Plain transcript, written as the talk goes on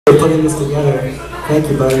For putting this together. Thank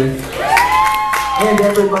you, buddy. And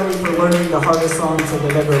everybody for learning the hardest songs that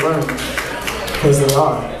they've ever learned. Because they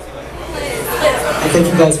are. And thank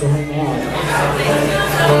you guys for hanging out.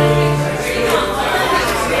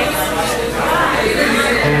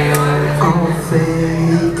 I'll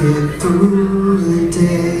fake it through the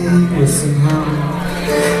day with somehow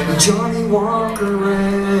Johnny Walker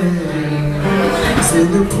rains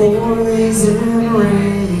in the poison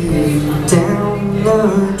rain down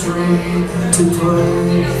the drain to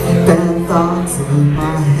put bad thoughts in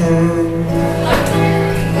my head.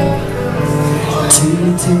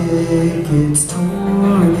 2 tickets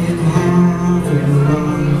torn in half and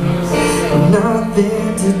love,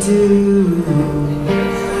 nothing to do.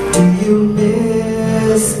 Do you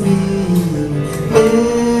miss me?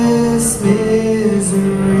 Miss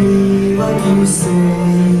misery like you say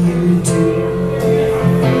you do.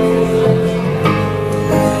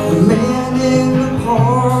 The man in the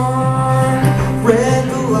park read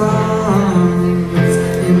the lines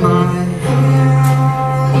in my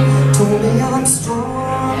hand, told me I'm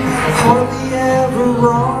strong, hardly ever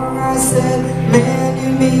wrong. I said, man,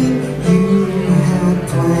 you mean you had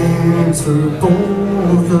plans for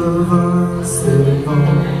both of us that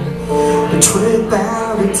involved a trip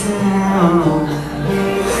out of town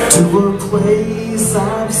to a place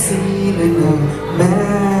I've seen in a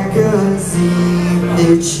magazine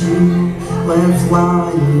that you left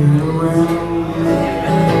lying around.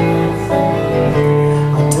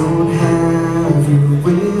 I don't have you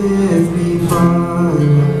with me, but I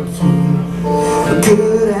keep a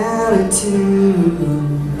good attitude.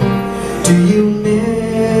 Do you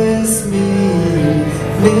miss me?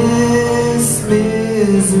 Miss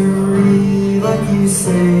misery like you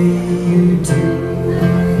say you do.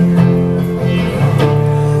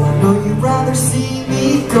 I know you'd rather see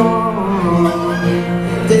me gone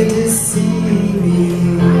than to see me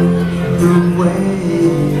the way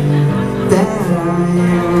that I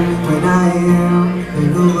am when I am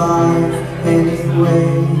in alive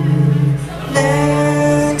anyway.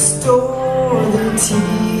 Next door the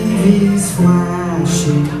TV's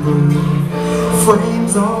flashing blue,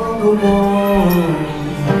 frames on the wall.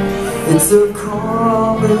 It's a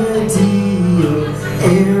comedy of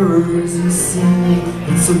errors you see.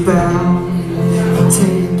 It's about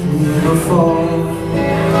taking a fall,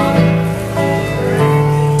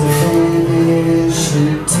 to vanish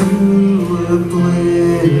into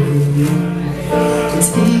oblivion.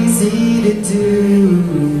 It's easy to do,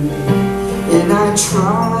 and I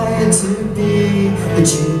try to be, but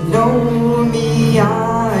you know me, I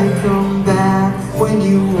come back when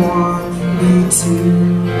you want me to.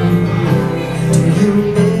 Do you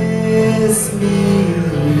miss me?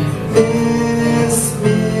 Miss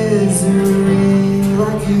misery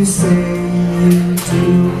like you say you do.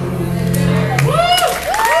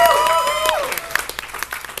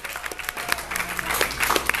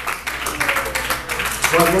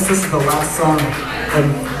 Well, I guess this is the last song of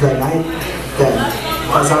the night, that,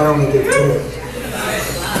 as I only get 2.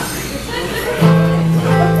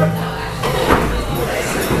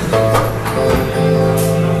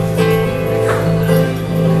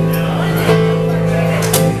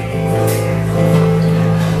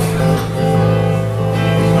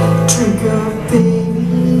 Drink up,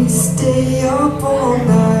 baby, stay up all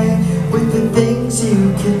night with the things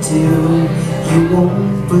you can do. You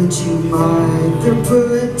won't, but you might. The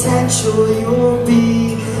potential you'll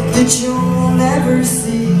be that you'll never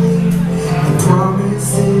see. The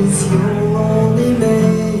promises you'll only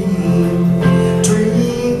make.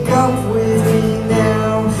 Drink up with me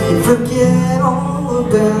now and forget all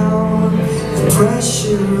about the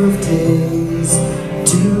pressure of days.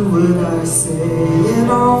 Do what I say and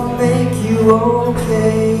I'll make you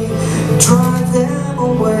okay. Drive them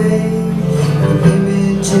away, the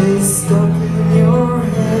images stuck in your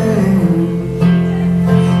head.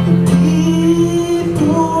 The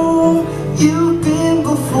people you've been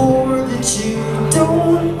before that you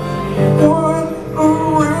don't want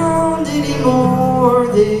around anymore.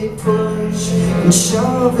 They push and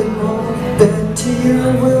shove and won't bend to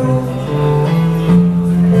your will.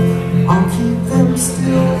 I'll keep them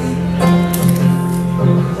still.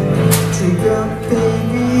 Drink up,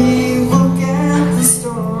 baby, look at the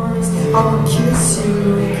stars. I'll kiss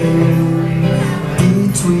you again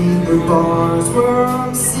between the bars where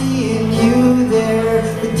I'm seeing you there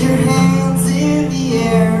with your hands in the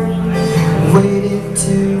air, waiting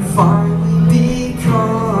to finally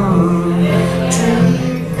become.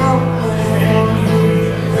 Drink up.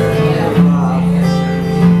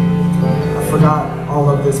 I forgot all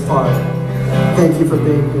of this part. Thank you for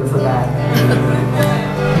being here for that.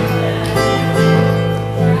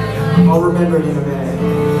 I'll remember it in a minute.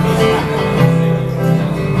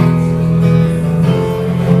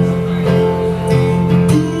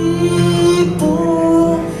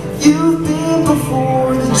 been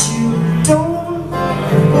before that you don't